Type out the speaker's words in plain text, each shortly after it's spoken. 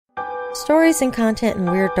Stories and content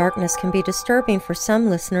in Weird Darkness can be disturbing for some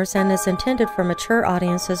listeners and is intended for mature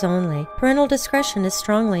audiences only. Parental discretion is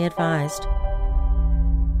strongly advised.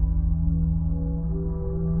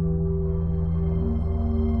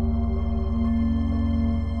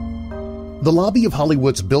 The lobby of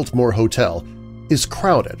Hollywood's Biltmore Hotel is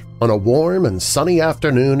crowded on a warm and sunny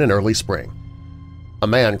afternoon in early spring. A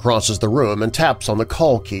man crosses the room and taps on the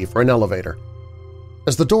call key for an elevator.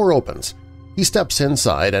 As the door opens, he steps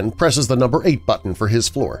inside and presses the number 8 button for his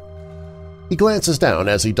floor. He glances down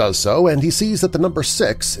as he does so, and he sees that the number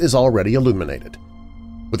 6 is already illuminated.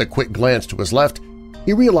 With a quick glance to his left,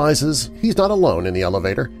 he realizes he's not alone in the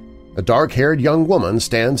elevator. A dark-haired young woman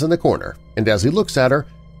stands in the corner, and as he looks at her,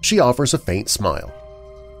 she offers a faint smile.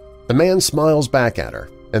 The man smiles back at her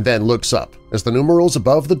and then looks up as the numerals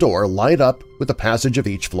above the door light up with the passage of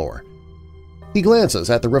each floor. He glances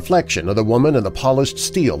at the reflection of the woman in the polished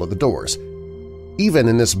steel of the doors. Even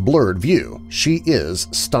in this blurred view, she is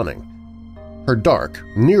stunning. Her dark,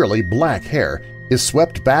 nearly black hair is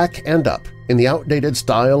swept back and up in the outdated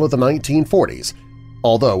style of the 1940s,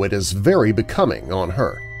 although it is very becoming on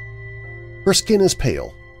her. Her skin is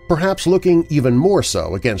pale, perhaps looking even more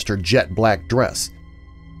so against her jet-black dress.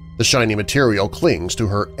 The shiny material clings to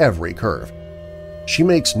her every curve. She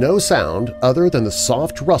makes no sound other than the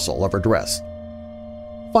soft rustle of her dress.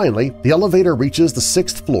 Finally, the elevator reaches the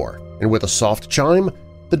 6th floor, and with a soft chime,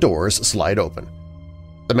 the doors slide open.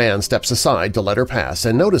 The man steps aside to let her pass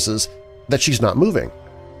and notices that she's not moving.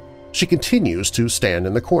 She continues to stand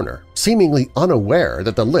in the corner, seemingly unaware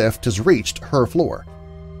that the lift has reached her floor.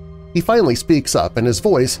 He finally speaks up and his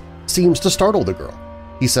voice seems to startle the girl.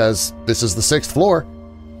 He says, "This is the 6th floor."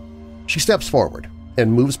 She steps forward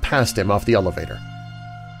and moves past him off the elevator.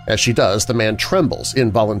 As she does, the man trembles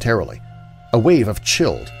involuntarily. A wave of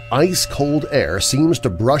chilled, ice-cold air seems to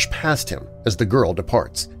brush past him as the girl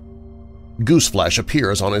departs. Gooseflesh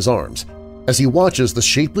appears on his arms as he watches the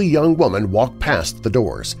shapely young woman walk past the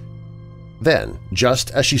doors. Then,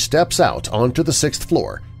 just as she steps out onto the 6th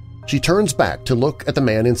floor, she turns back to look at the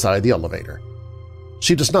man inside the elevator.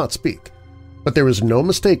 She does not speak, but there is no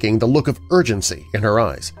mistaking the look of urgency in her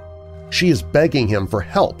eyes. She is begging him for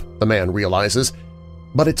help, the man realizes,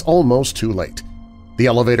 but it's almost too late. The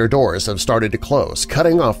elevator doors have started to close,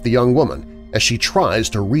 cutting off the young woman as she tries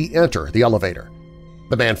to re-enter the elevator.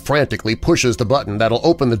 The man frantically pushes the button that'll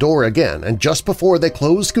open the door again, and just before they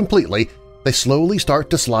close completely, they slowly start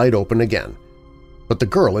to slide open again. But the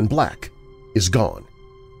girl in black is gone.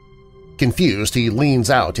 Confused, he leans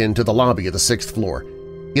out into the lobby of the 6th floor.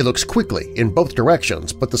 He looks quickly in both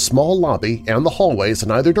directions, but the small lobby and the hallways in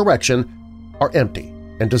either direction are empty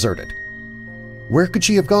and deserted. Where could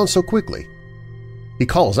she have gone so quickly? He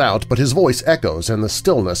calls out, but his voice echoes in the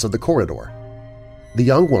stillness of the corridor. The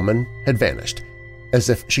young woman had vanished, as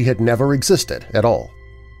if she had never existed at all.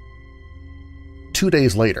 2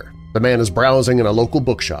 days later, the man is browsing in a local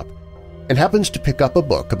bookshop and happens to pick up a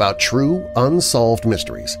book about true, unsolved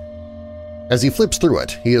mysteries. As he flips through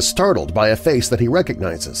it, he is startled by a face that he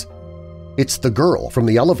recognizes. It's the girl from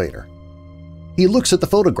the elevator. He looks at the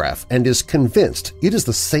photograph and is convinced it is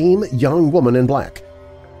the same young woman in black,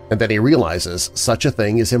 and then he realizes such a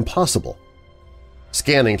thing is impossible.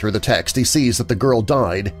 Scanning through the text, he sees that the girl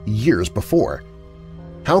died years before.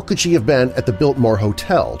 How could she have been at the Biltmore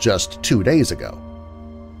Hotel just 2 days ago?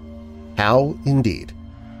 How, indeed?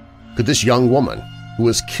 Could this young woman, who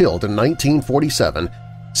was killed in 1947,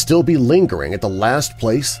 still be lingering at the last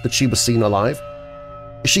place that she was seen alive?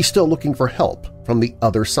 Is she still looking for help from the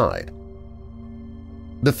other side?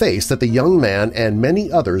 The face that the young man and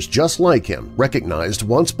many others just like him recognized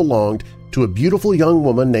once belonged to a beautiful young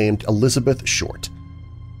woman named Elizabeth Short.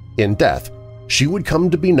 In death, she would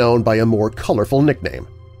come to be known by a more colorful nickname,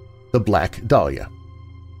 the Black Dahlia.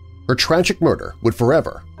 Her tragic murder would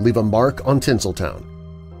forever leave a mark on Tinseltown.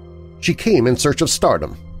 She came in search of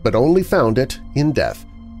stardom, but only found it in death,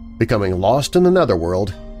 becoming lost in the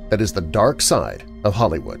netherworld that is the dark side of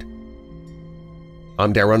Hollywood.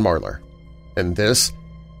 I'm Darren Marlar, and this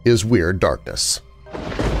is Weird Darkness.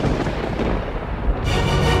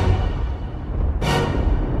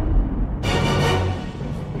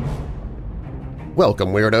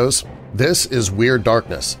 Welcome, Weirdos! This is Weird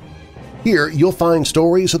Darkness. Here you'll find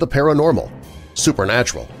stories of the paranormal,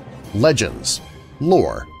 supernatural, legends,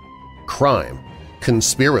 lore, crime,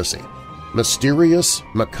 conspiracy, mysterious,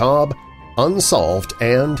 macabre, unsolved,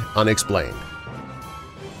 and unexplained.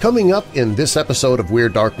 Coming up in this episode of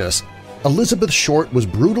Weird Darkness, Elizabeth Short was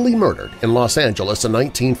brutally murdered in Los Angeles in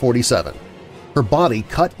 1947, her body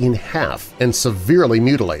cut in half and severely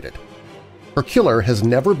mutilated. Her killer has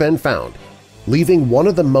never been found, leaving one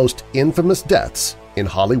of the most infamous deaths in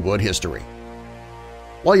Hollywood history.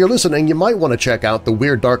 While you're listening, you might want to check out the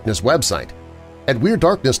Weird Darkness website. At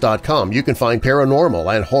WeirdDarkness.com you can find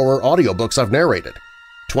paranormal and horror audiobooks I've narrated,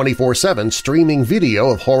 24/7 streaming video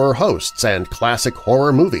of horror hosts and classic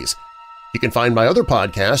horror movies. You can find my other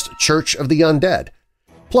podcast, Church of the Undead.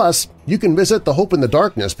 Plus, you can visit the Hope in the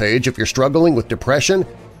Darkness page if you're struggling with depression,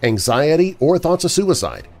 anxiety, or thoughts of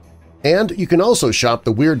suicide. And you can also shop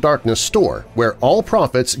the Weird Darkness store, where all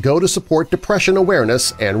profits go to support depression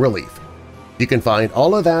awareness and relief. You can find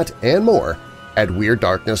all of that and more at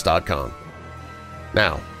WeirdDarkness.com.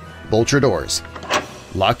 Now, bolt your doors,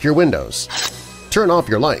 lock your windows, turn off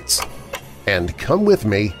your lights, and come with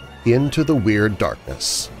me into the Weird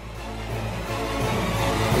Darkness.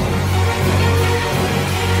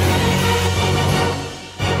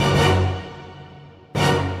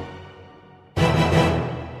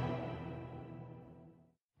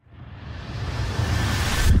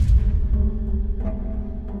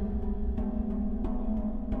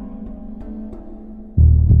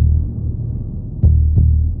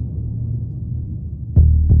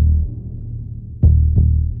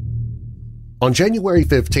 On January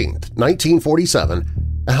 15,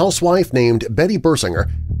 1947, a housewife named Betty Bersinger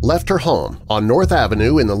left her home on North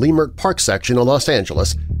Avenue in the Leimert Park section of Los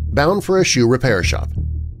Angeles, bound for a shoe repair shop.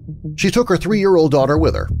 She took her 3-year-old daughter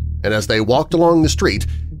with her, and as they walked along the street,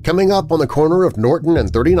 coming up on the corner of Norton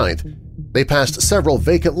and 39th, they passed several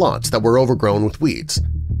vacant lots that were overgrown with weeds.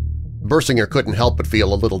 Bersinger couldn't help but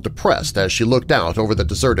feel a little depressed as she looked out over the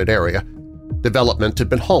deserted area. Development had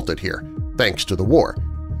been halted here, thanks to the war,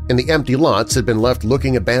 and the empty lots had been left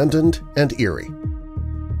looking abandoned and eerie.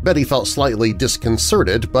 Betty felt slightly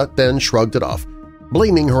disconcerted but then shrugged it off,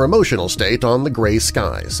 blaming her emotional state on the gray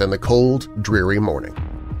skies and the cold, dreary morning.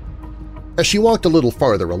 As she walked a little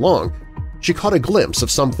farther along, she caught a glimpse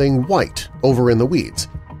of something white over in the weeds.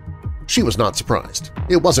 She was not surprised.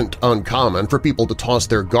 It wasn't uncommon for people to toss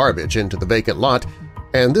their garbage into the vacant lot,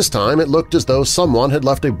 and this time it looked as though someone had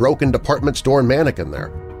left a broken department store mannequin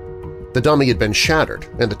there. The dummy had been shattered,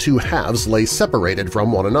 and the two halves lay separated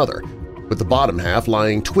from one another, with the bottom half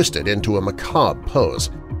lying twisted into a macabre pose.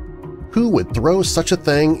 Who would throw such a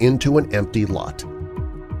thing into an empty lot?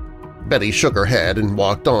 Betty shook her head and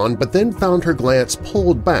walked on, but then found her glance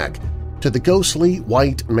pulled back to the ghostly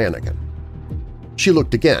white mannequin. She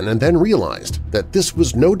looked again and then realized that this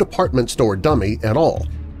was no department store dummy at all.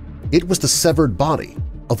 It was the severed body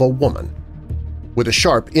of a woman. With a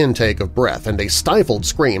sharp intake of breath and a stifled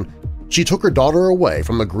scream, she took her daughter away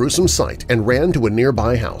from the gruesome sight and ran to a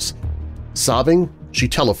nearby house. Sobbing, she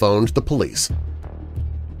telephoned the police.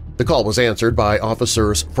 The call was answered by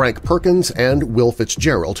Officers Frank Perkins and Will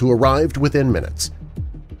Fitzgerald, who arrived within minutes.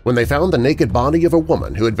 When they found the naked body of a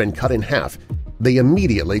woman who had been cut in half, they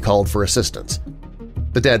immediately called for assistance.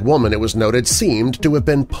 The dead woman, it was noted, seemed to have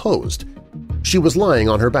been posed. She was lying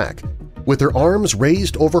on her back, with her arms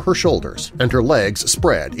raised over her shoulders and her legs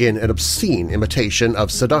spread in an obscene imitation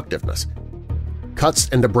of seductiveness. Cuts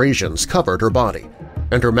and abrasions covered her body,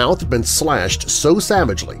 and her mouth had been slashed so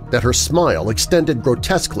savagely that her smile extended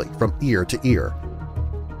grotesquely from ear to ear.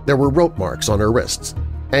 There were rope marks on her wrists,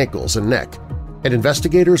 ankles, and neck, and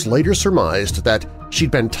investigators later surmised that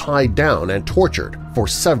she'd been tied down and tortured for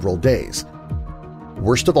several days.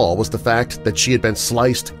 Worst of all was the fact that she had been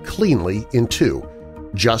sliced cleanly in two,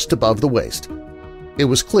 just above the waist. It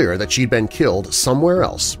was clear that she'd been killed somewhere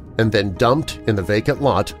else and then dumped in the vacant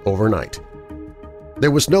lot overnight.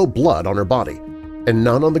 There was no blood on her body, and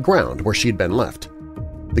none on the ground where she'd been left.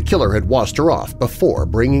 The killer had washed her off before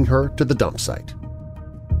bringing her to the dump site.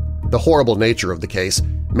 The horrible nature of the case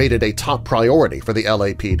made it a top priority for the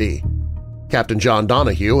LAPD. Captain John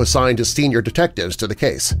Donahue assigned his senior detectives to the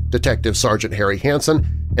case, Detective Sergeant Harry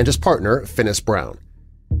Hansen and his partner Finis Brown.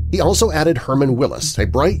 He also added Herman Willis, a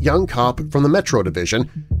bright young cop from the Metro Division,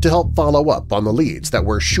 to help follow up on the leads that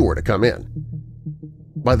were sure to come in.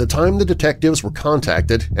 By the time the detectives were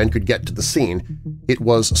contacted and could get to the scene, it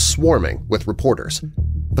was swarming with reporters,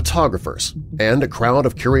 photographers, and a crowd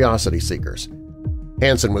of curiosity seekers.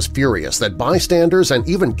 Hansen was furious that bystanders and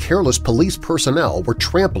even careless police personnel were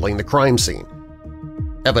trampling the crime scene.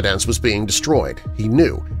 Evidence was being destroyed, he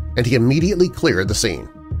knew, and he immediately cleared the scene.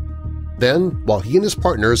 Then, while he and his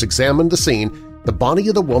partners examined the scene, the body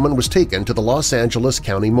of the woman was taken to the Los Angeles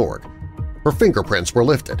County morgue. Her fingerprints were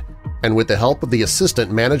lifted, and with the help of the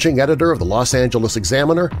assistant managing editor of the Los Angeles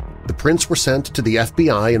Examiner, the prints were sent to the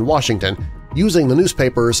FBI in Washington using the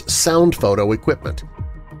newspaper's sound photo equipment.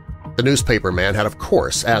 The newspaper man had, of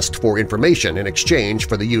course, asked for information in exchange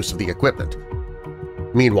for the use of the equipment.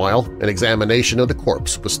 Meanwhile, an examination of the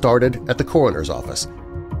corpse was started at the coroner's office.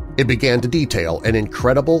 It began to detail an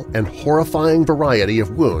incredible and horrifying variety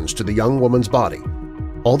of wounds to the young woman's body,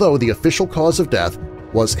 although the official cause of death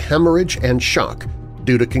was hemorrhage and shock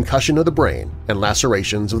due to concussion of the brain and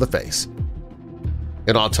lacerations of the face.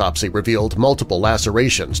 An autopsy revealed multiple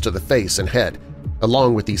lacerations to the face and head,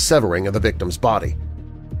 along with the severing of the victim's body.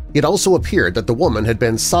 It also appeared that the woman had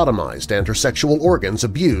been sodomized and her sexual organs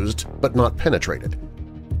abused but not penetrated.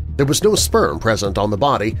 There was no sperm present on the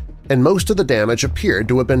body, and most of the damage appeared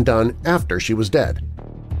to have been done after she was dead.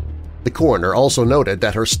 The coroner also noted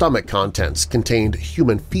that her stomach contents contained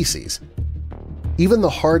human feces. Even the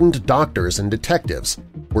hardened doctors and detectives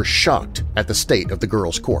were shocked at the state of the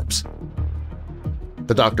girl's corpse.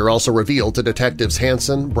 The doctor also revealed to Detectives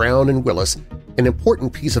Hansen, Brown, and Willis an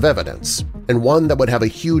important piece of evidence, and one that would have a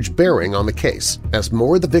huge bearing on the case as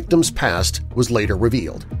more of the victim's past was later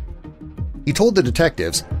revealed. He told the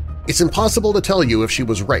detectives, "It's impossible to tell you if she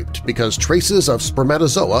was raped because traces of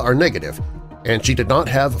spermatozoa are negative, and she did not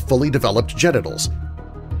have fully developed genitals.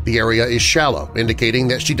 The area is shallow, indicating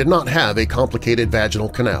that she did not have a complicated vaginal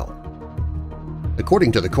canal."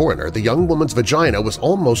 According to the coroner, the young woman's vagina was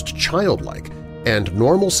almost childlike, and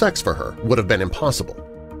normal sex for her would have been impossible.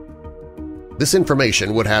 This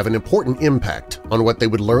information would have an important impact on what they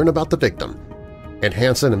would learn about the victim, and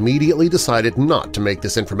Hansen immediately decided not to make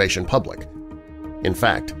this information public. In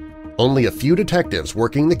fact, only a few detectives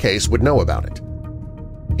working the case would know about it.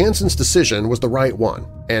 Hansen's decision was the right one,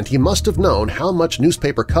 and he must have known how much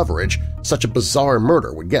newspaper coverage such a bizarre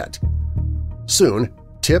murder would get. Soon,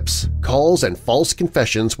 tips, calls, and false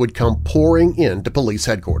confessions would come pouring into police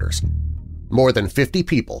headquarters. More than 50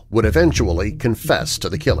 people would eventually confess to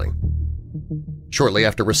the killing. Shortly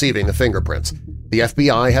after receiving the fingerprints, the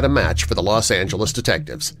FBI had a match for the Los Angeles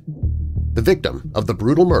detectives. The victim of the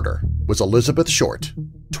brutal murder was Elizabeth Short,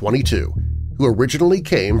 22, who originally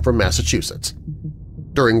came from Massachusetts.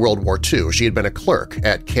 During World War II, she had been a clerk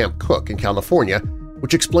at Camp Cook in California,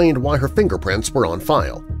 which explained why her fingerprints were on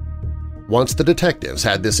file. Once the detectives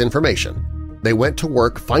had this information, they went to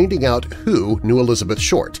work finding out who knew Elizabeth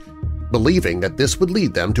Short, believing that this would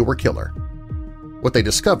lead them to her killer. What they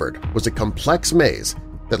discovered was a complex maze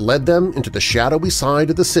that led them into the shadowy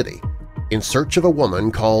side of the city in search of a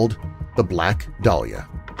woman called the Black Dahlia.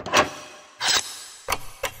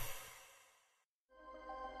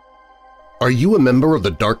 Are you a member of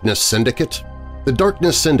the Darkness Syndicate? The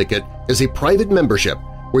Darkness Syndicate is a private membership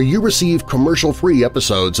where you receive commercial-free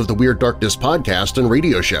episodes of the Weird Darkness podcast and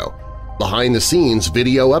radio show, behind-the-scenes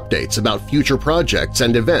video updates about future projects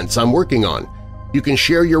and events I'm working on. You can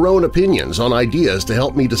share your own opinions on ideas to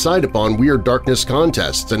help me decide upon Weird Darkness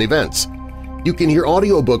contests and events. You can hear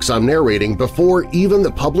audiobooks I'm narrating before even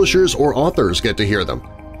the publishers or authors get to hear them.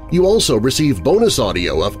 You also receive bonus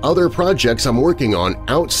audio of other projects I'm working on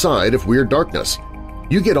outside of Weird Darkness.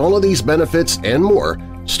 You get all of these benefits and more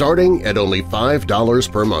starting at only $5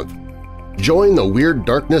 per month. Join the Weird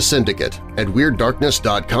Darkness Syndicate at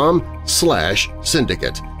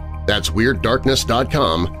WeirdDarkness.com/syndicate. That's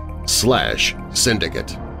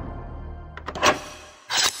WeirdDarkness.com/syndicate.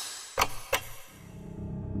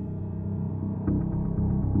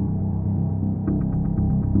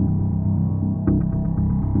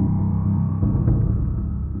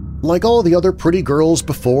 Like all the other pretty girls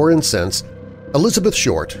before and since, Elizabeth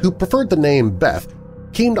Short, who preferred the name Beth,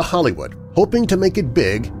 came to Hollywood hoping to make it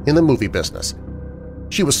big in the movie business.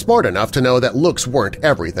 She was smart enough to know that looks weren't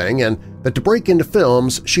everything and that to break into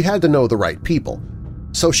films she had to know the right people,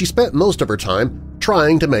 so she spent most of her time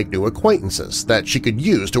trying to make new acquaintances that she could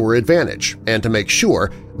use to her advantage and to make sure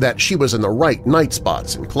that she was in the right night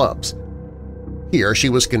spots and clubs. Here she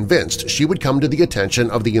was convinced she would come to the attention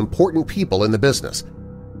of the important people in the business.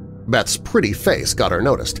 Beth's pretty face got her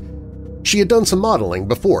noticed. She had done some modeling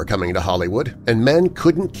before coming to Hollywood, and men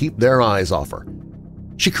couldn't keep their eyes off her.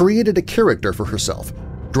 She created a character for herself,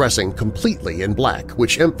 dressing completely in black,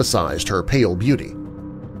 which emphasized her pale beauty.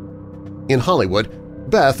 In Hollywood,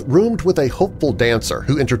 Beth roomed with a hopeful dancer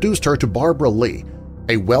who introduced her to Barbara Lee,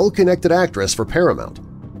 a well-connected actress for Paramount.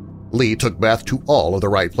 Lee took Beth to all of the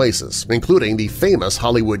right places, including the famous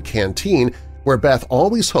Hollywood Canteen where Beth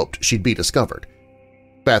always hoped she'd be discovered.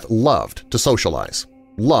 Beth loved to socialize,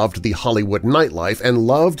 loved the Hollywood nightlife, and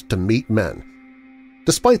loved to meet men.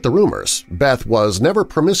 Despite the rumors, Beth was never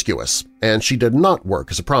promiscuous, and she did not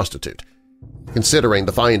work as a prostitute. Considering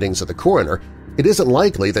the findings of the coroner, it isn't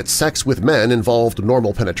likely that sex with men involved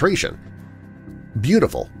normal penetration.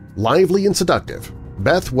 Beautiful, lively, and seductive,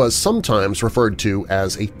 Beth was sometimes referred to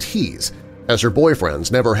as a tease, as her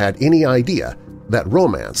boyfriends never had any idea that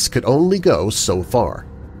romance could only go so far.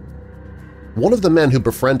 One of the men who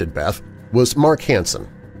befriended Beth was Mark Hansen,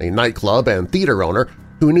 a nightclub and theater owner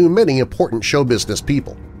who knew many important show business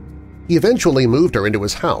people. He eventually moved her into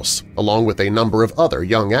his house, along with a number of other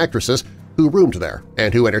young actresses who roomed there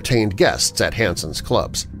and who entertained guests at Hanson's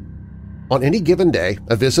clubs. On any given day,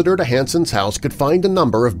 a visitor to Hanson's house could find a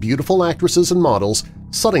number of beautiful actresses and models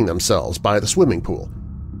sunning themselves by the swimming pool.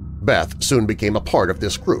 Beth soon became a part of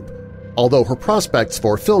this group, although her prospects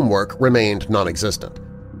for film work remained non-existent.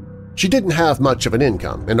 She didn't have much of an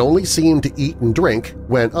income and only seemed to eat and drink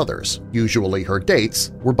when others, usually her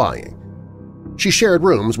dates, were buying. She shared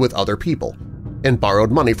rooms with other people and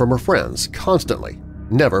borrowed money from her friends constantly,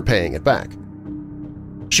 never paying it back.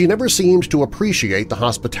 She never seemed to appreciate the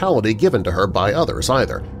hospitality given to her by others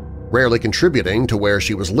either, rarely contributing to where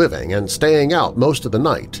she was living and staying out most of the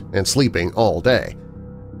night and sleeping all day.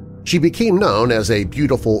 She became known as a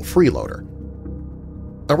beautiful freeloader.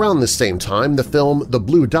 Around this same time, the film The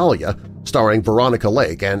Blue Dahlia, starring Veronica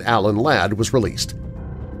Lake and Alan Ladd, was released.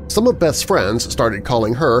 Some of Beth's friends started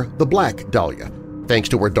calling her the Black Dahlia, thanks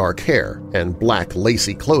to her dark hair and black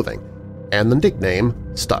lacy clothing, and the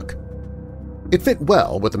nickname stuck. It fit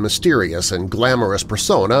well with the mysterious and glamorous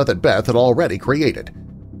persona that Beth had already created.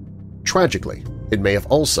 Tragically, it may have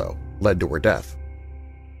also led to her death.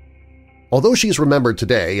 Although she's remembered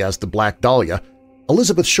today as the Black Dahlia,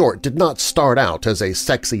 Elizabeth Short did not start out as a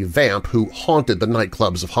sexy vamp who haunted the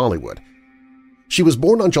nightclubs of Hollywood. She was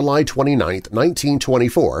born on July 29,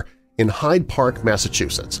 1924, in Hyde Park,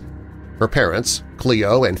 Massachusetts. Her parents,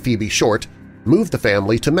 Cleo and Phoebe Short, moved the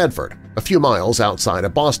family to Medford, a few miles outside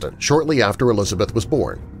of Boston, shortly after Elizabeth was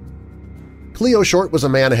born. Cleo Short was a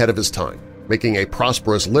man ahead of his time, making a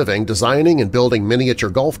prosperous living designing and building miniature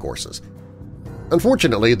golf courses.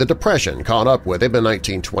 Unfortunately, the Depression caught up with him in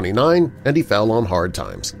 1929 and he fell on hard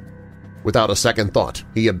times. Without a second thought,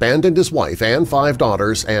 he abandoned his wife and 5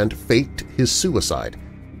 daughters and faked his suicide.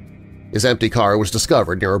 His empty car was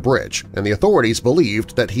discovered near a bridge, and the authorities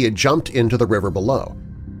believed that he had jumped into the river below.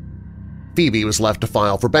 Phoebe was left to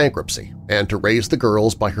file for bankruptcy and to raise the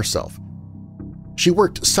girls by herself. She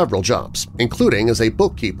worked several jobs, including as a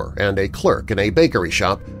bookkeeper and a clerk in a bakery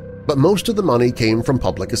shop, but most of the money came from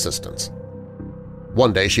public assistance.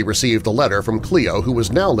 One day she received a letter from Cleo, who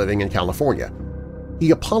was now living in California.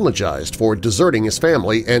 He apologized for deserting his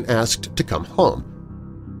family and asked to come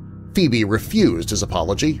home. Phoebe refused his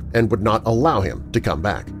apology and would not allow him to come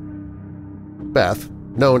back. Beth,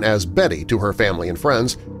 known as Betty to her family and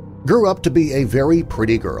friends, grew up to be a very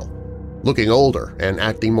pretty girl, looking older and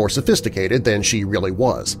acting more sophisticated than she really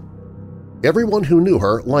was. Everyone who knew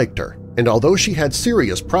her liked her, and although she had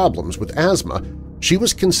serious problems with asthma, she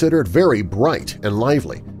was considered very bright and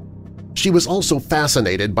lively. She was also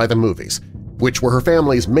fascinated by the movies, which were her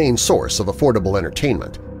family's main source of affordable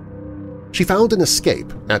entertainment. She found an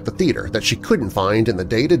escape at the theater that she couldn't find in the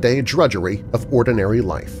day-to-day drudgery of ordinary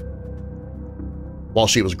life. While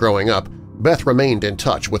she was growing up, Beth remained in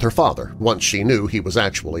touch with her father once she knew he was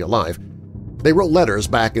actually alive. They wrote letters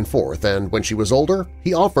back and forth, and when she was older,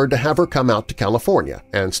 he offered to have her come out to California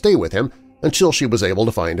and stay with him until she was able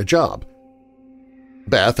to find a job.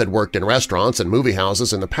 Beth had worked in restaurants and movie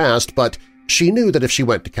houses in the past, but she knew that if she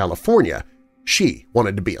went to California, she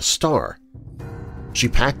wanted to be a star. She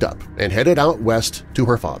packed up and headed out west to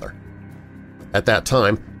her father. At that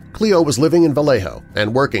time, Cleo was living in Vallejo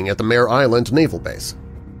and working at the Mare Island Naval Base.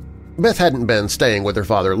 Beth hadn't been staying with her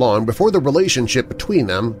father long before the relationship between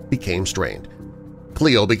them became strained.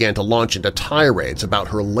 Cleo began to launch into tirades about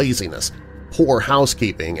her laziness, poor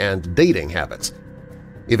housekeeping, and dating habits.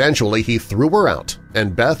 Eventually, he threw her out,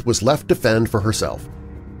 and Beth was left to fend for herself.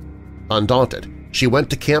 Undaunted, she went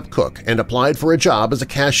to Camp Cook and applied for a job as a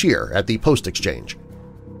cashier at the post exchange.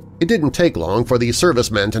 It didn't take long for the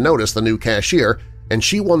servicemen to notice the new cashier, and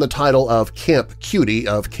she won the title of Camp Cutie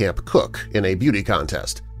of Camp Cook in a beauty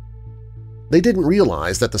contest. They didn't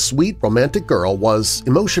realize that the sweet, romantic girl was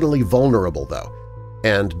emotionally vulnerable, though,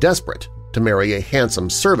 and desperate to marry a handsome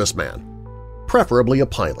serviceman, preferably a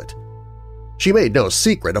pilot. She made no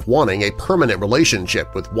secret of wanting a permanent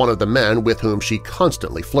relationship with one of the men with whom she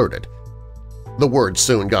constantly flirted. The word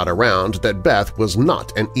soon got around that Beth was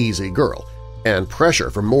not an easy girl, and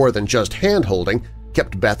pressure for more than just hand-holding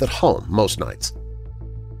kept Beth at home most nights.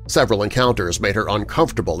 Several encounters made her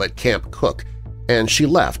uncomfortable at Camp Cook, and she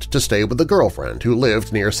left to stay with a girlfriend who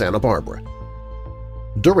lived near Santa Barbara.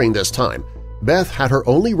 During this time, Beth had her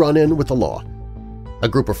only run-in with the law. A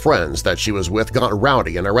group of friends that she was with got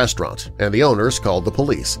rowdy in a restaurant, and the owners called the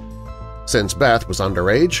police. Since Beth was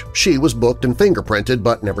underage, she was booked and fingerprinted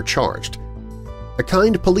but never charged. A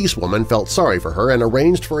kind policewoman felt sorry for her and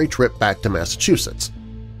arranged for a trip back to Massachusetts.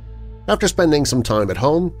 After spending some time at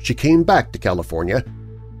home, she came back to California,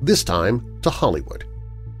 this time to Hollywood.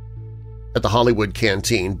 At the Hollywood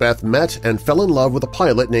canteen, Beth met and fell in love with a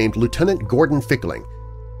pilot named Lieutenant Gordon Fickling.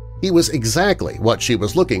 He was exactly what she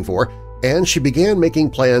was looking for, and she began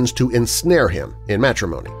making plans to ensnare him in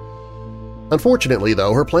matrimony. Unfortunately,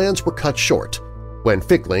 though, her plans were cut short when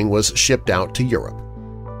Fickling was shipped out to Europe.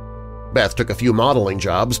 Beth took a few modeling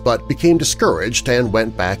jobs but became discouraged and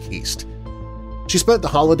went back east. She spent the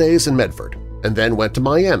holidays in Medford and then went to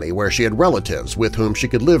Miami, where she had relatives with whom she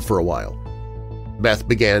could live for a while. Beth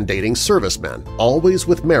began dating servicemen, always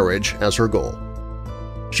with marriage as her goal.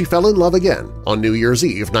 She fell in love again on New Year's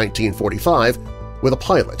Eve 1945 with a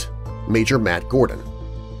pilot, Major Matt Gordon.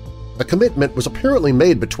 A commitment was apparently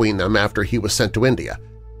made between them after he was sent to India.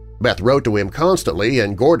 Beth wrote to him constantly,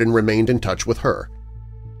 and Gordon remained in touch with her.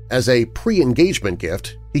 As a pre-engagement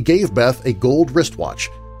gift, he gave Beth a gold wristwatch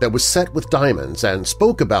that was set with diamonds and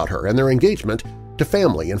spoke about her and their engagement to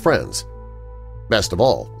family and friends. Best of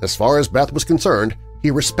all, as far as Beth was concerned,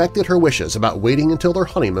 he respected her wishes about waiting until their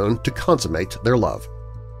honeymoon to consummate their love.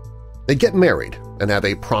 They'd get married and have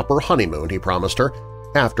a proper honeymoon, he promised her,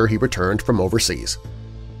 after he returned from overseas.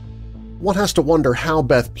 One has to wonder how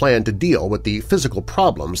Beth planned to deal with the physical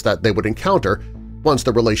problems that they would encounter once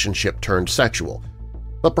the relationship turned sexual,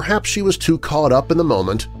 but perhaps she was too caught up in the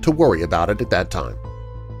moment to worry about it at that time.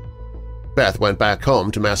 Beth went back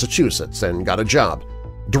home to Massachusetts and got a job,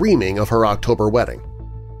 dreaming of her October wedding.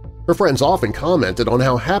 Her friends often commented on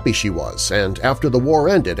how happy she was, and after the war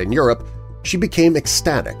ended in Europe, she became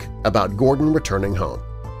ecstatic about Gordon returning home.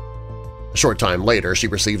 A short time later, she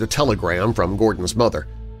received a telegram from Gordon's mother.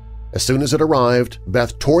 As soon as it arrived,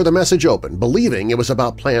 Beth tore the message open, believing it was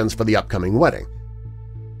about plans for the upcoming wedding.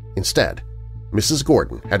 Instead, Mrs.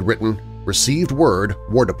 Gordon had written, "Received word,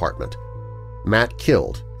 War Department. Matt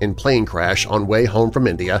killed in plane crash on way home from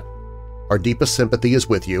India. Our deepest sympathy is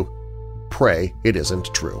with you. Pray it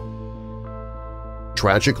isn't true."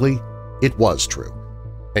 Tragically, it was true,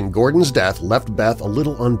 and Gordon's death left Beth a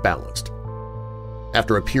little unbalanced.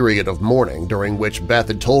 After a period of mourning during which Beth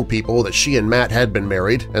had told people that she and Matt had been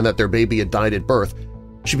married and that their baby had died at birth,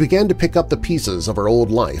 she began to pick up the pieces of her old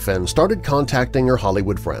life and started contacting her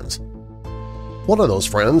Hollywood friends. One of those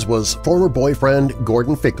friends was former boyfriend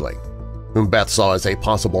Gordon Fickling, whom Beth saw as a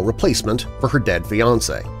possible replacement for her dead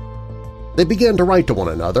fiancé. They began to write to one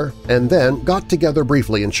another and then got together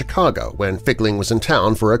briefly in Chicago when Fickling was in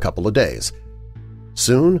town for a couple of days.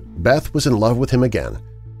 Soon, Beth was in love with him again.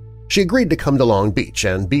 She agreed to come to Long Beach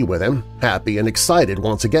and be with him, happy and excited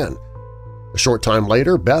once again. A short time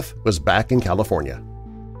later, Beth was back in California.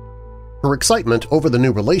 Her excitement over the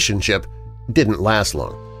new relationship didn't last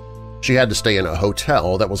long. She had to stay in a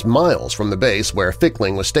hotel that was miles from the base where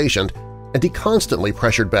Fickling was stationed, and he constantly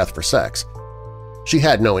pressured Beth for sex. She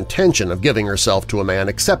had no intention of giving herself to a man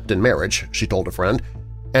except in marriage, she told a friend,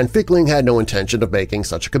 and Fickling had no intention of making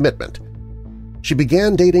such a commitment. She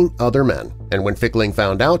began dating other men, and when Fickling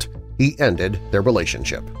found out, he ended their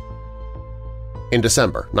relationship. In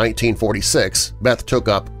December 1946, Beth took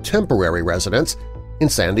up temporary residence in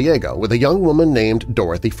San Diego with a young woman named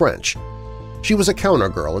Dorothy French. She was a counter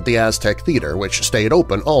girl at the Aztec Theater, which stayed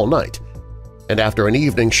open all night, and after an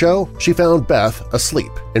evening show, she found Beth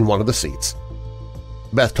asleep in one of the seats.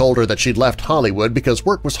 Beth told her that she'd left Hollywood because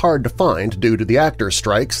work was hard to find due to the actors'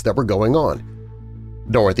 strikes that were going on.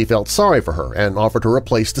 Dorothy felt sorry for her and offered her a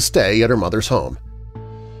place to stay at her mother's home.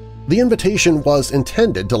 The invitation was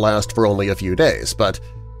intended to last for only a few days, but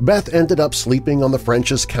Beth ended up sleeping on the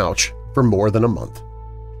French's couch for more than a month.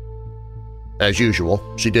 As usual,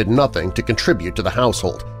 she did nothing to contribute to the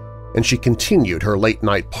household, and she continued her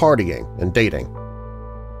late-night partying and dating.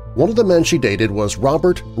 One of the men she dated was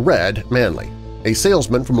Robert "Red" Manley, a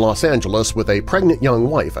salesman from Los Angeles with a pregnant young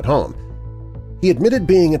wife at home. He admitted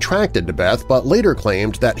being attracted to Beth but later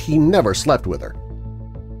claimed that he never slept with her.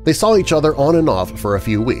 They saw each other on and off for a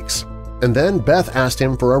few weeks, and then Beth asked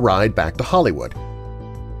him for a ride back to Hollywood.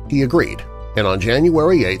 He agreed, and on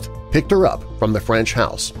January 8th picked her up from the French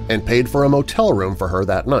house and paid for a motel room for her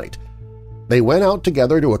that night. They went out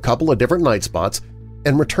together to a couple of different night spots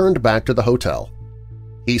and returned back to the hotel.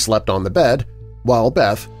 He slept on the bed, while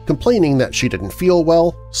Beth, complaining that she didn't feel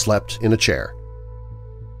well, slept in a chair.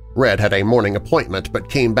 Red had a morning appointment but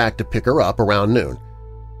came back to pick her up around noon.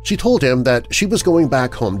 She told him that she was going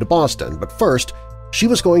back home to Boston, but first she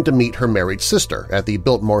was going to meet her married sister at the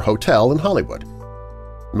Biltmore Hotel in Hollywood.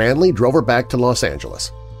 Manley drove her back to Los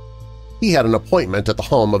Angeles. He had an appointment at the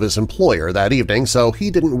home of his employer that evening, so he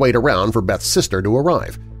didn't wait around for Beth's sister to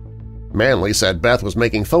arrive. Manley said Beth was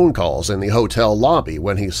making phone calls in the hotel lobby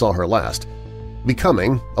when he saw her last,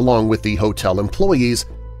 becoming, along with the hotel employees,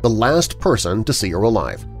 the last person to see her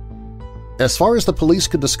alive. As far as the police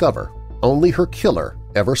could discover, only her killer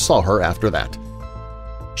ever saw her after that.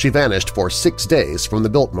 She vanished for 6 days from the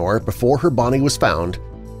Biltmore before her body was found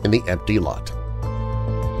in the empty lot.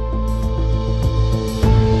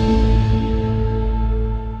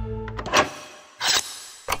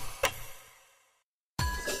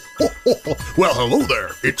 Well, hello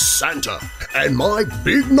there, it's Santa, and my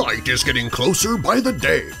big night is getting closer by the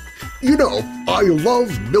day. You know, I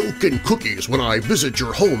love milk and cookies when I visit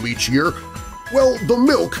your home each year. Well, the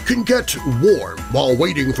milk can get warm while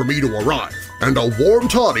waiting for me to arrive, and a warm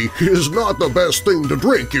toddy is not the best thing to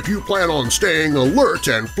drink if you plan on staying alert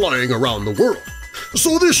and flying around the world.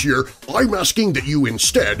 So this year, I'm asking that you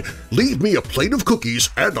instead leave me a plate of cookies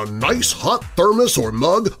and a nice hot thermos or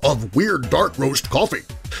mug of Weird Dark Roast coffee.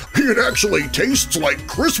 It actually tastes like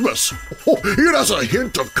Christmas. It has a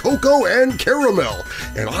hint of cocoa and caramel,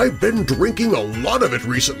 and I've been drinking a lot of it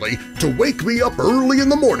recently to wake me up early in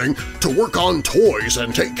the morning to work on toys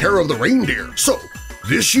and take care of the reindeer. So,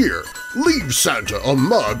 this year, leave Santa a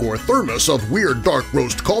mug or thermos of Weird Dark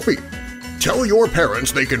Roast coffee. Tell your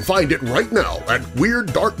parents they can find it right now at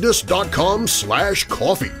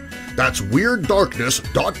WeirdDarkness.com/coffee. That's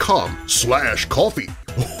WeirdDarkness.com/coffee.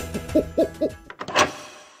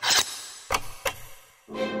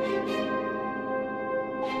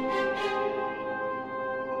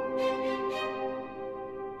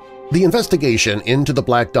 The investigation into the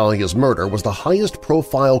Black Dahlia's murder was the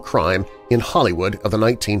highest-profile crime in Hollywood of the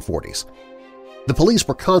 1940s. The police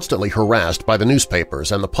were constantly harassed by the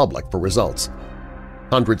newspapers and the public for results.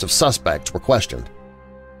 Hundreds of suspects were questioned.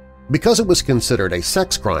 Because it was considered a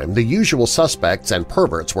sex crime, the usual suspects and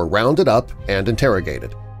perverts were rounded up and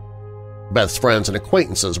interrogated. Beth's friends and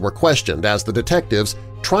acquaintances were questioned as the detectives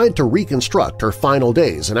tried to reconstruct her final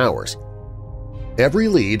days and hours. Every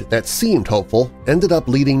lead that seemed hopeful ended up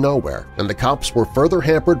leading nowhere, and the cops were further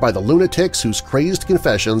hampered by the lunatics whose crazed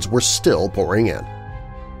confessions were still pouring in.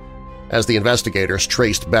 As the investigators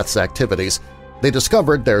traced Beth's activities, they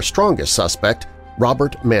discovered their strongest suspect,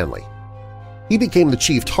 Robert Manley. He became the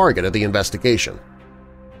chief target of the investigation.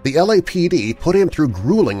 The LAPD put him through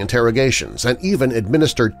grueling interrogations and even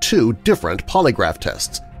administered 2 different polygraph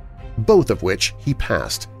tests, both of which he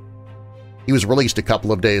passed. He was released a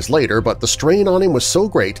couple of days later, but the strain on him was so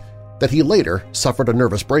great that he later suffered a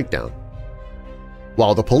nervous breakdown.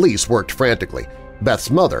 While the police worked frantically, Beth's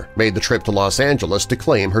mother made the trip to Los Angeles to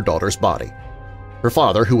claim her daughter's body. Her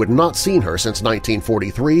father, who had not seen her since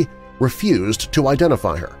 1943, refused to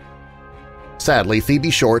identify her. Sadly,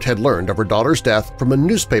 Phoebe Short had learned of her daughter's death from a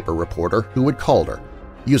newspaper reporter who had called her,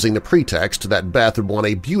 using the pretext that Beth had won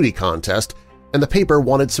a beauty contest and the paper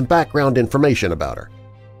wanted some background information about her.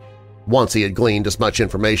 Once he had gleaned as much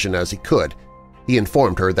information as he could, he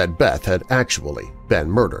informed her that Beth had actually been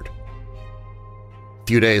murdered. A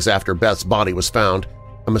few days after Beth's body was found,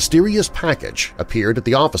 a mysterious package appeared at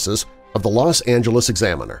the offices of the Los Angeles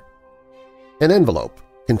Examiner. An envelope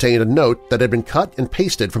contained a note that had been cut and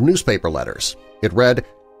pasted from newspaper letters. It read,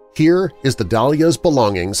 "Here is the Dahlia's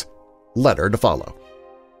belongings. Letter to follow."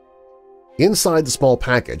 Inside the small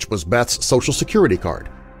package was Beth's Social Security card,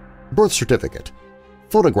 birth certificate,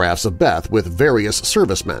 photographs of Beth with various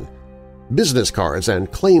servicemen, business cards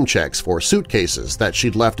and claim checks for suitcases that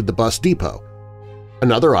she'd left at the bus depot.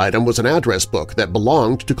 Another item was an address book that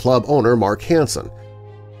belonged to club owner Mark Hansen.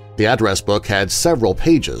 The address book had several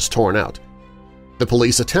pages torn out. The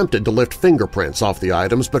police attempted to lift fingerprints off the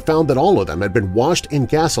items but found that all of them had been washed in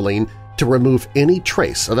gasoline to remove any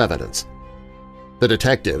trace of evidence. The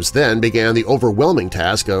detectives then began the overwhelming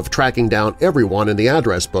task of tracking down everyone in the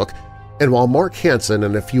address book, and while Mark Hansen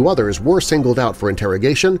and a few others were singled out for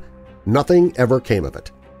interrogation, nothing ever came of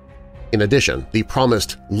it. In addition, the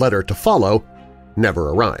promised letter to follow never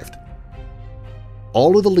arrived.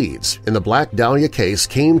 All of the leads in the Black Dahlia case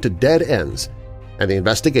came to dead ends, and the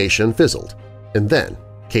investigation fizzled and then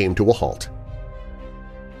came to a halt.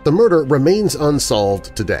 The murder remains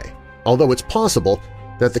unsolved today, although it's possible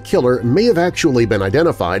that the killer may have actually been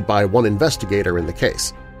identified by one investigator in the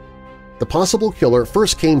case. The possible killer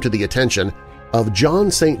first came to the attention of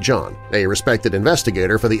John St. John, a respected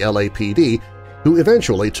investigator for the LAPD, who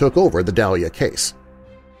eventually took over the Dahlia case.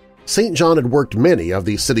 St. John had worked many of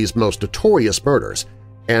the city's most notorious murders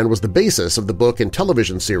and was the basis of the book and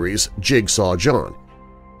television series Jigsaw John.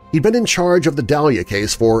 He'd been in charge of the Dahlia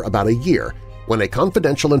case for about a year when a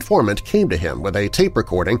confidential informant came to him with a tape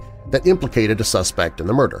recording that implicated a suspect in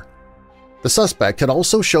the murder. The suspect had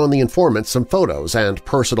also shown the informant some photos and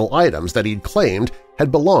personal items that he'd claimed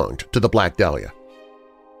had belonged to the Black Dahlia.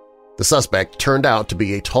 The suspect turned out to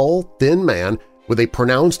be a tall, thin man with a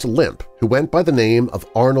pronounced limp who went by the name of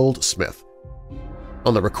Arnold Smith.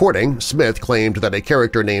 On the recording, Smith claimed that a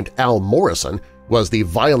character named Al Morrison was the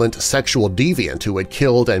violent sexual deviant who had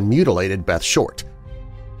killed and mutilated Beth Short.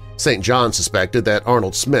 St. John suspected that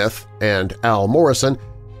Arnold Smith and Al Morrison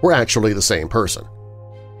were actually the same person.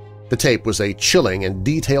 The tape was a chilling and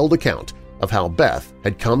detailed account of how Beth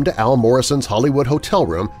had come to Al Morrison's Hollywood hotel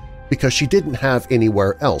room because she didn't have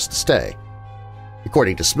anywhere else to stay.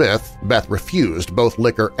 According to Smith, Beth refused both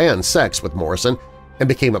liquor and sex with Morrison and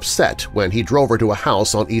became upset when he drove her to a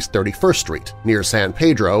house on East 31st Street near San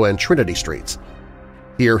Pedro and Trinity Streets.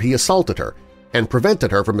 Here he assaulted her and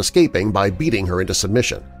prevented her from escaping by beating her into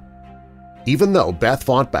submission. Even though Beth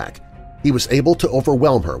fought back, he was able to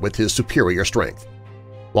overwhelm her with his superior strength.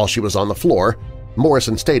 While she was on the floor,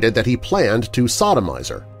 Morrison stated that he planned to sodomize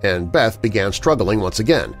her, and Beth began struggling once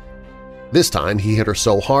again. This time he hit her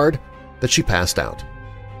so hard that she passed out.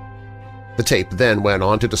 The tape then went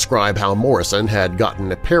on to describe how Morrison had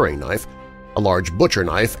gotten a paring knife, a large butcher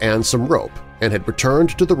knife, and some rope, and had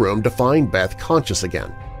returned to the room to find Beth conscious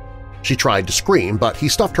again. She tried to scream, but he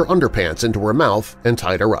stuffed her underpants into her mouth and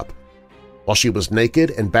tied her up. While she was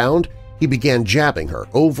naked and bound, he began jabbing her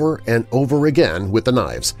over and over again with the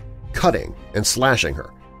knives, cutting and slashing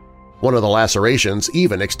her. One of the lacerations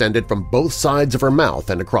even extended from both sides of her mouth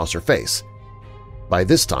and across her face. By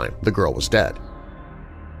this time, the girl was dead.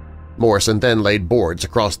 Morrison then laid boards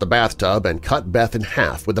across the bathtub and cut Beth in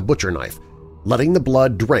half with a butcher knife, letting the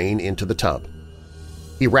blood drain into the tub.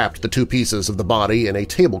 He wrapped the two pieces of the body in a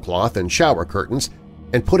tablecloth and shower curtains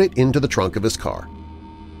and put it into the trunk of his car.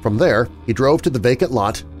 From there, he drove to the vacant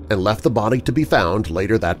lot and left the body to be found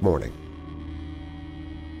later that morning.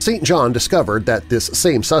 St. John discovered that this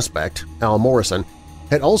same suspect, Al Morrison,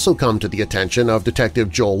 had also come to the attention of Detective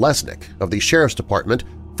Joel Lesnick of the Sheriff's Department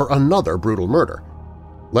for another brutal murder.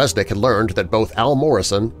 Lesnick had learned that both Al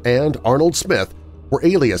Morrison and Arnold Smith were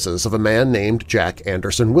aliases of a man named Jack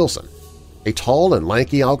Anderson Wilson, a tall and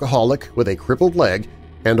lanky alcoholic with a crippled leg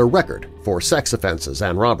and a record for sex offenses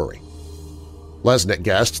and robbery. Lesnick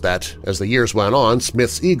guessed that, as the years went on,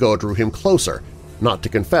 Smith's ego drew him closer, not to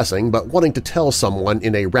confessing but wanting to tell someone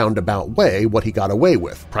in a roundabout way what he got away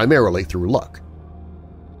with, primarily through luck.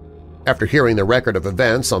 After hearing the record of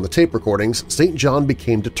events on the tape recordings, St. John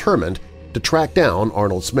became determined to track down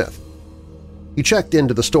Arnold Smith. He checked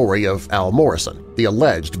into the story of Al Morrison, the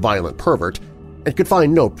alleged violent pervert, and could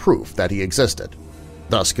find no proof that he existed,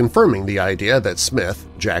 thus confirming the idea that Smith,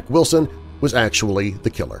 Jack Wilson, was actually the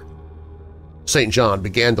killer. St. John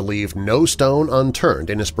began to leave no stone unturned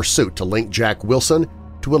in his pursuit to link Jack Wilson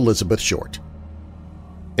to Elizabeth Short.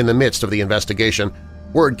 In the midst of the investigation,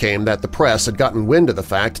 word came that the press had gotten wind of the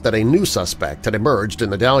fact that a new suspect had emerged in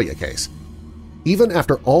the Dahlia case. Even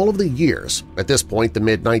after all of the years, at this point the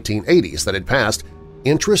mid-1980s, that had passed,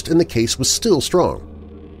 interest in the case was still strong.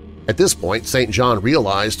 At this point, St. John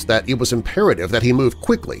realized that it was imperative that he move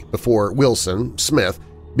quickly before Wilson, Smith,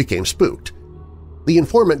 became spooked. The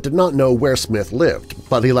informant did not know where Smith lived,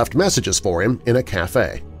 but he left messages for him in a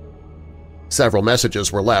cafe. Several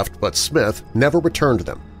messages were left, but Smith never returned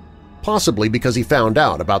them, possibly because he found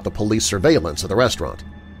out about the police surveillance of the restaurant.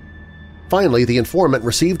 Finally, the informant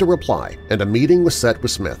received a reply and a meeting was set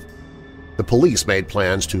with Smith. The police made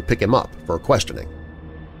plans to pick him up for questioning.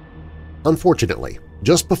 Unfortunately,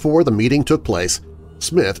 just before the meeting took place,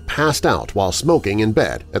 Smith passed out while smoking in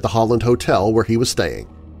bed at the Holland Hotel where he was staying.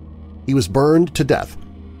 He was burned to death,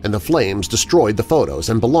 and the flames destroyed the photos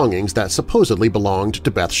and belongings that supposedly belonged to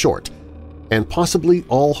Beth Short, and possibly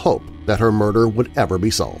all hope that her murder would ever be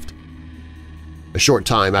solved. A short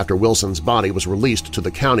time after Wilson's body was released to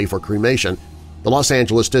the county for cremation, the Los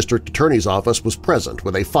Angeles District Attorney's Office was present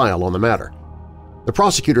with a file on the matter. The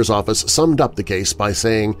prosecutor's office summed up the case by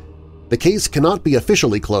saying, "The case cannot be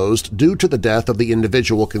officially closed due to the death of the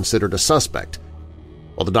individual considered a suspect.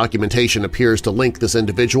 While the documentation appears to link this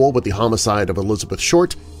individual with the homicide of Elizabeth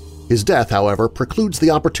Short, his death, however, precludes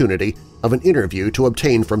the opportunity of an interview to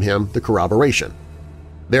obtain from him the corroboration.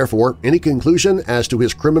 Therefore, any conclusion as to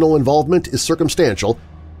his criminal involvement is circumstantial,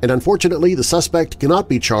 and unfortunately the suspect cannot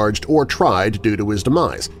be charged or tried due to his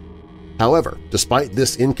demise. However, despite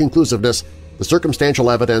this inconclusiveness, the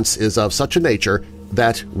circumstantial evidence is of such a nature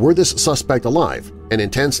that, were this suspect alive, an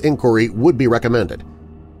intense inquiry would be recommended.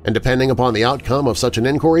 And depending upon the outcome of such an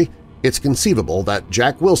inquiry, it's conceivable that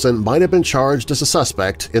Jack Wilson might have been charged as a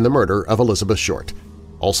suspect in the murder of Elizabeth Short,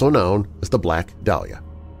 also known as the Black Dahlia."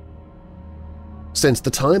 Since the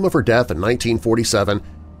time of her death in 1947,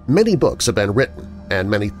 many books have been written and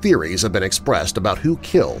many theories have been expressed about who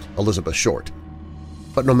killed Elizabeth Short.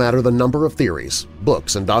 But no matter the number of theories,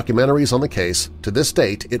 books, and documentaries on the case, to this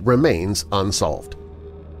date it remains unsolved.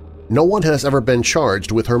 No one has ever been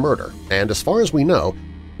charged with her murder, and as far as we know,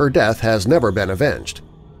 her death has never been avenged.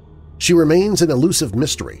 She remains an elusive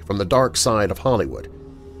mystery from the dark side of Hollywood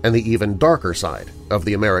and the even darker side of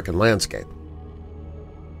the American landscape.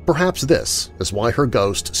 Perhaps this is why her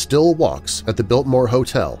ghost still walks at the Biltmore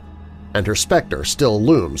Hotel and her specter still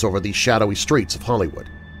looms over the shadowy streets of Hollywood.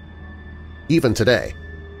 Even today,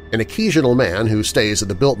 an occasional man who stays at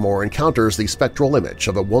the Biltmore encounters the spectral image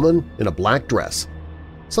of a woman in a black dress,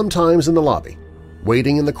 sometimes in the lobby,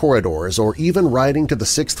 waiting in the corridors, or even riding to the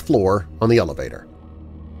 6th floor on the elevator.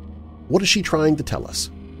 What is she trying to tell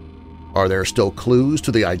us? Are there still clues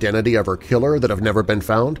to the identity of her killer that have never been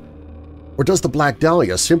found? Or does the Black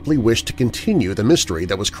Dahlia simply wish to continue the mystery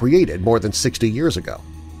that was created more than 60 years ago?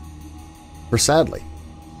 For sadly,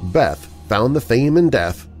 Beth found the fame and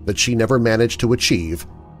death that she never managed to achieve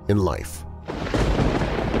in life.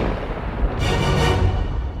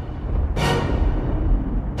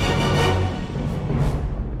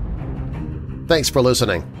 Thanks for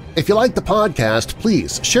listening. If you like the podcast,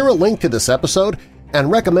 please share a link to this episode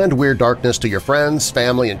and recommend Weird Darkness to your friends,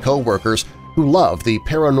 family, and coworkers who love the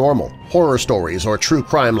paranormal, horror stories, or true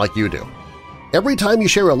crime like you do. Every time you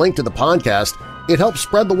share a link to the podcast, it helps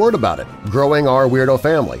spread the word about it, growing our weirdo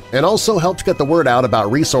family, and also helps get the word out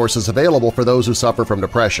about resources available for those who suffer from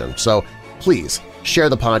depression, so please share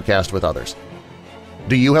the podcast with others.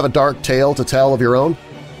 Do you have a dark tale to tell of your own?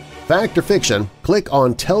 Fact or fiction, click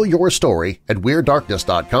on Tell Your Story at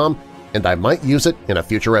WeirdDarkness.com and I might use it in a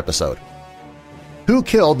future episode. Who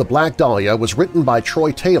Killed the Black Dahlia was written by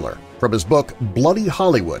Troy Taylor from his book Bloody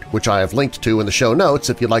Hollywood, which I have linked to in the show notes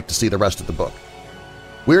if you'd like to see the rest of the book.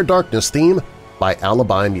 Weird Darkness theme by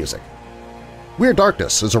Alibi Music. Weird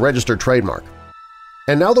Darkness is a registered trademark.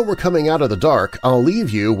 And now that we're coming out of the dark, I'll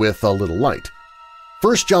leave you with a little light.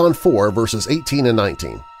 1 John 4 verses 18 and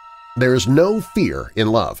 19. There is no fear in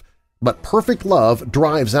love, but perfect love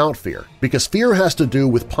drives out fear, because fear has to do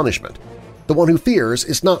with punishment. The one who fears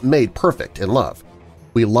is not made perfect in love.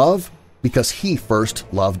 We love because He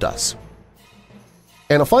first loved us.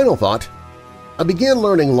 And a final thought, I began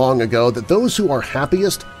learning long ago that those who are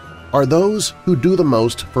happiest are those who do the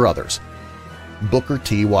most for others. Booker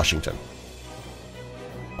T. Washington.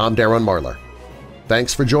 I'm Darren Marlar.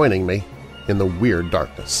 Thanks for joining me in the Weird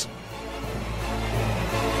Darkness.